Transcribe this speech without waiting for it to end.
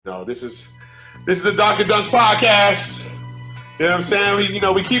No, this is the Doc Dunce podcast. You know what I'm saying?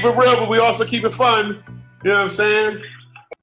 We keep it real, but we also keep it fun. You know what I'm saying?